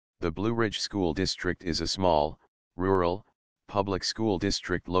The Blue Ridge School District is a small, rural, public school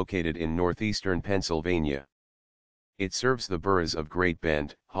district located in northeastern Pennsylvania. It serves the boroughs of Great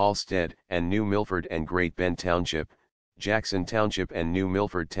Bend, Halstead, and New Milford and Great Bend Township, Jackson Township and New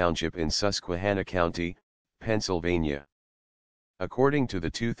Milford Township in Susquehanna County, Pennsylvania. According to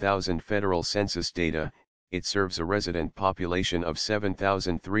the 2000 federal census data, it serves a resident population of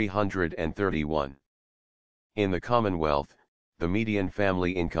 7,331. In the Commonwealth, the median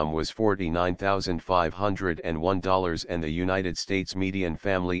family income was $49,501 and the United States median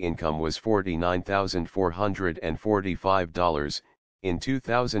family income was $49,445 in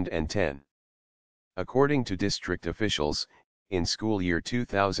 2010. According to district officials, in school year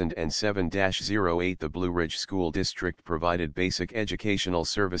 2007-08 the Blue Ridge School District provided basic educational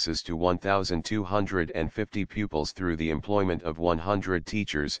services to 1,250 pupils through the employment of 100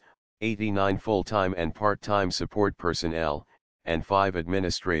 teachers, 89 full-time and part-time support personnel, and 5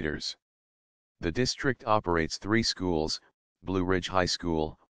 administrators. The district operates 3 schools, Blue Ridge High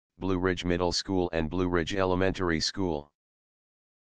School, Blue Ridge Middle School and Blue Ridge Elementary School.